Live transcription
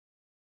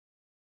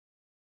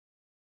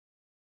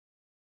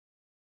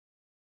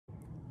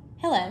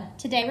Hello,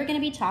 today we're going to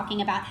be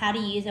talking about how to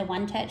use a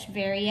OneTouch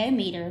Verio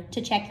meter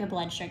to check your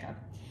blood sugar.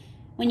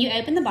 When you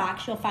open the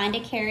box, you'll find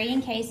a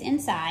carrying case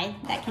inside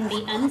that can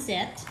be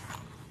unzipped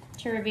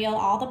to reveal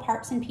all the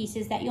parts and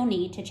pieces that you'll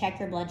need to check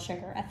your blood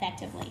sugar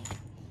effectively.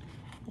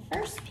 The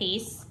first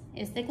piece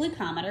is the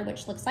glucometer,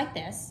 which looks like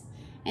this,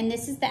 and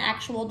this is the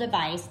actual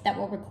device that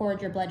will record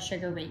your blood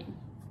sugar reading.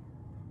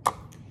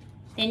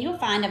 Then you'll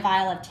find a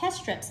vial of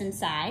test strips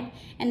inside,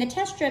 and the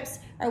test strips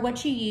are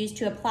what you use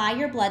to apply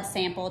your blood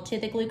sample to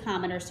the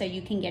glucometer so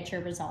you can get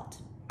your result.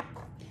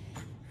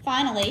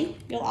 Finally,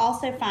 you'll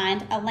also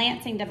find a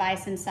lancing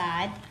device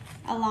inside,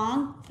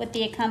 along with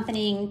the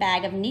accompanying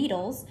bag of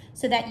needles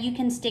so that you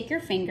can stick your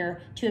finger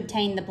to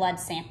obtain the blood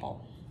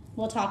sample.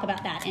 We'll talk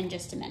about that in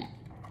just a minute.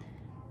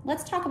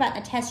 Let's talk about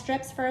the test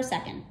strips for a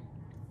second.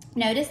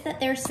 Notice that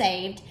they're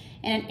saved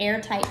in an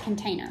airtight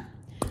container.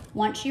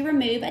 Once you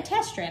remove a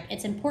test strip,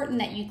 it's important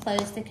that you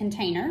close the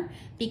container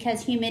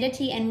because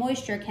humidity and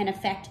moisture can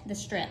affect the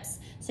strips,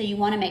 so you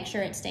want to make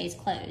sure it stays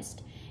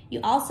closed.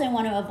 You also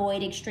want to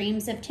avoid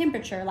extremes of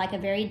temperature like a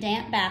very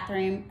damp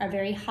bathroom or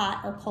very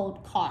hot or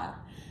cold car.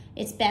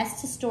 It's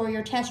best to store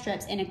your test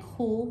strips in a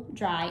cool,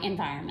 dry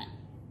environment.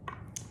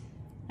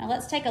 Now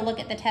let's take a look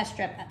at the test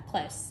strip up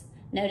close.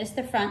 Notice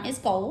the front is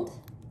gold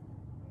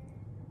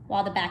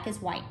while the back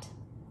is white.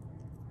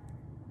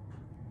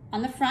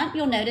 On the front,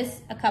 you'll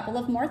notice a couple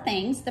of more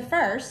things. The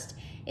first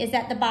is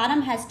that the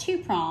bottom has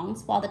 2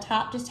 prongs while the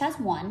top just has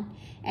 1.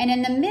 And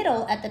in the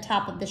middle at the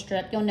top of the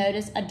strip, you'll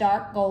notice a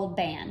dark gold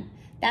band.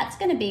 That's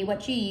going to be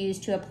what you use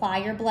to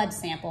apply your blood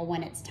sample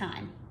when it's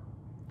time.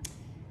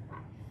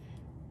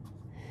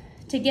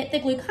 To get the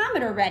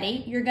glucometer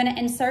ready, you're going to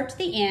insert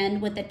the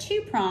end with the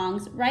 2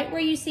 prongs right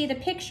where you see the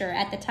picture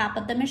at the top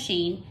of the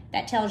machine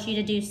that tells you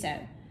to do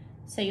so.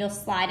 So you'll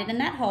slide it in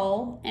that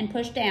hole and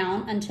push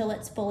down until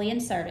it's fully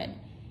inserted.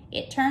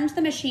 It turns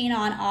the machine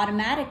on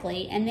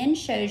automatically and then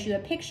shows you a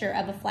picture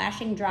of a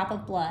flashing drop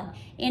of blood,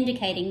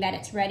 indicating that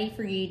it's ready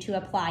for you to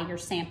apply your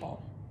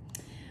sample.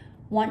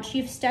 Once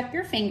you've stuck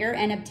your finger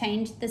and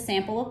obtained the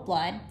sample of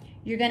blood,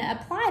 you're going to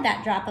apply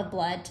that drop of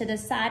blood to the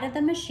side of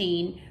the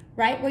machine,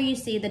 right where you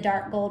see the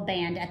dark gold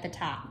band at the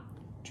top.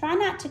 Try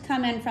not to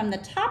come in from the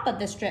top of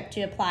the strip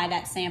to apply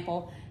that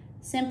sample.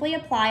 Simply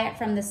apply it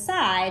from the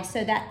side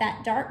so that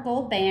that dark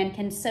gold band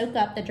can soak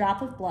up the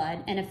drop of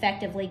blood and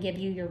effectively give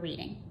you your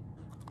reading.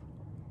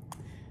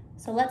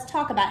 So let's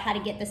talk about how to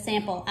get the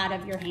sample out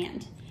of your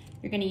hand.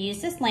 You're going to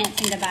use this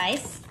lancing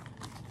device.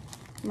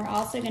 We're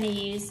also going to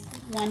use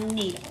one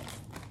needle,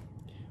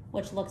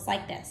 which looks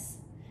like this.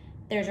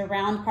 There's a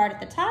round part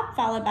at the top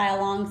followed by a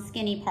long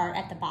skinny part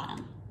at the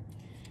bottom.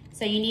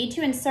 So you need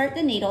to insert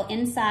the needle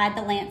inside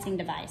the lancing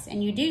device,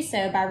 and you do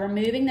so by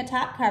removing the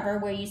top cover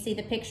where you see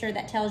the picture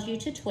that tells you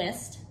to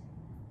twist,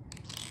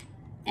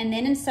 and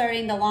then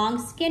inserting the long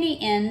skinny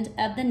end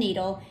of the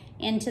needle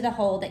into the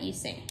hole that you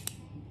see.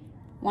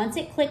 Once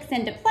it clicks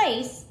into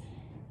place,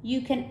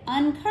 you can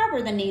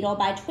uncover the needle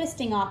by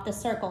twisting off the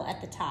circle at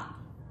the top.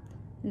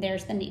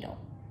 There's the needle.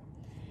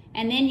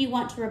 And then you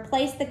want to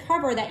replace the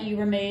cover that you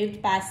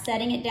removed by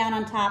setting it down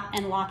on top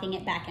and locking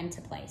it back into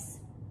place.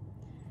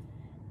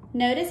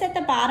 Notice at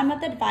the bottom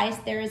of the device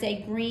there is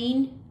a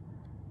green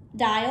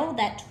dial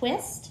that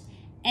twists,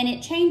 and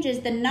it changes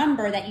the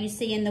number that you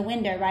see in the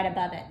window right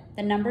above it.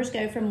 The numbers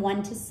go from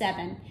 1 to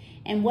 7.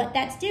 And what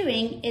that's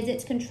doing is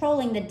it's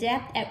controlling the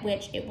depth at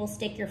which it will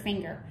stick your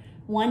finger,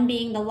 1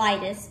 being the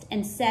lightest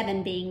and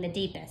 7 being the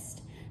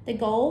deepest. The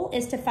goal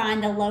is to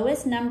find the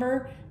lowest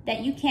number that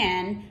you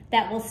can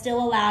that will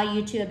still allow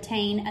you to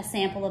obtain a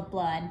sample of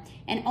blood,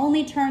 and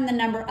only turn the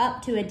number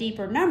up to a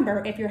deeper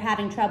number if you're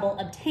having trouble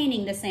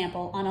obtaining the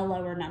sample on a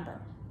lower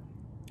number.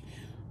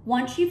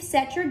 Once you've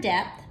set your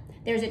depth,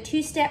 there's a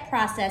 2-step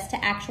process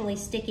to actually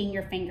sticking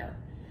your finger.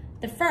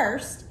 The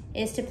first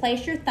is to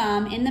place your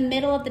thumb in the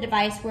middle of the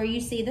device where you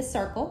see the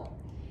circle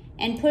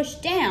and push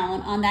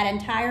down on that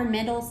entire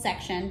middle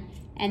section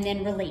and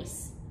then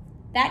release.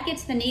 That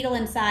gets the needle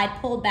inside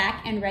pulled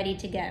back and ready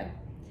to go.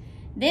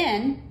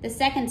 Then the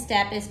second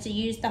step is to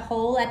use the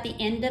hole at the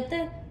end of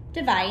the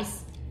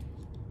device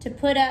to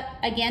put up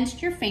against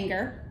your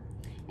finger,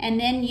 and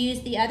then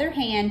use the other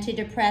hand to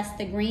depress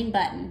the green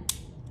button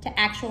to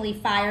actually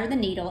fire the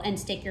needle and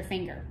stick your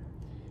finger.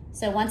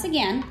 So once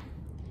again,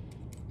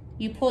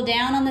 you pull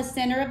down on the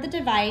center of the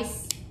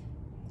device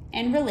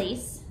and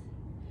release,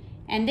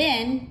 and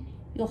then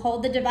you'll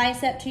hold the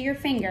device up to your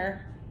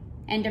finger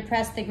and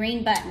depress the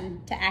green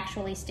button to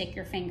actually stick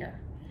your finger.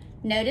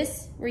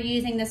 Notice we're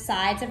using the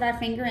sides of our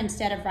finger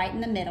instead of right in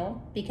the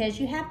middle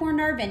because you have more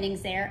nerve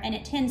endings there and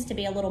it tends to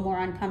be a little more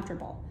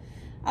uncomfortable.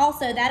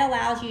 Also, that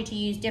allows you to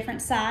use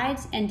different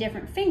sides and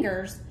different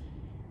fingers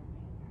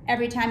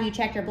every time you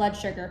check your blood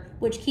sugar,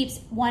 which keeps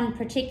one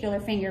particular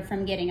finger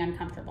from getting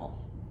uncomfortable.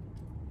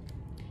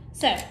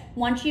 So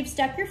once you've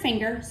stuck your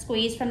finger,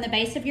 squeeze from the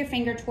base of your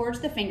finger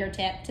towards the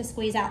fingertip to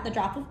squeeze out the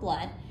drop of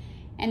blood.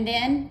 And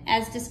then,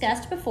 as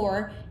discussed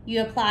before,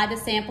 you apply the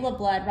sample of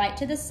blood right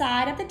to the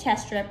side of the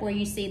test strip where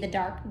you see the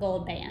dark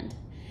gold band.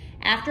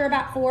 After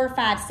about 4 or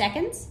 5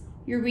 seconds,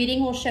 your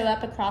reading will show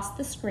up across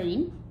the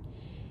screen.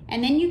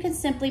 and then you can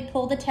simply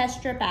pull the test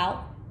strip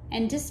out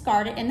and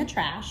discard it in the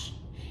trash,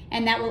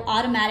 and that will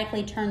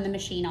automatically turn the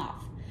machine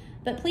off.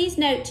 But please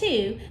note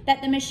too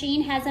that the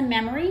machine has a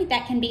memory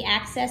that can be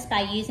accessed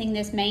by using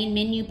this main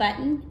menu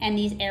button and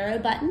these arrow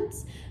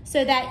buttons,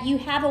 so that you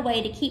have a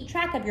way to keep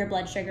track of your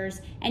blood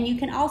sugars, and you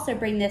can also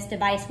bring this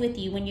device with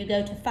you when you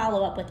go to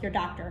follow up with your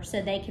doctor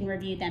so they can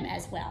review them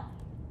as well.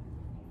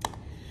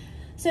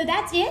 So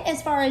that's it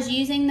as far as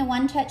using the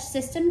OneTouch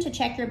system to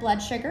check your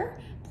blood sugar.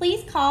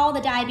 Please call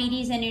the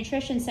Diabetes and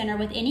Nutrition Center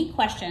with any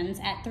questions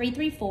at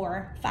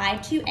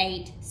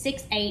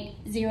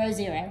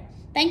 334-528-6800.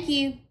 Thank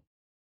you.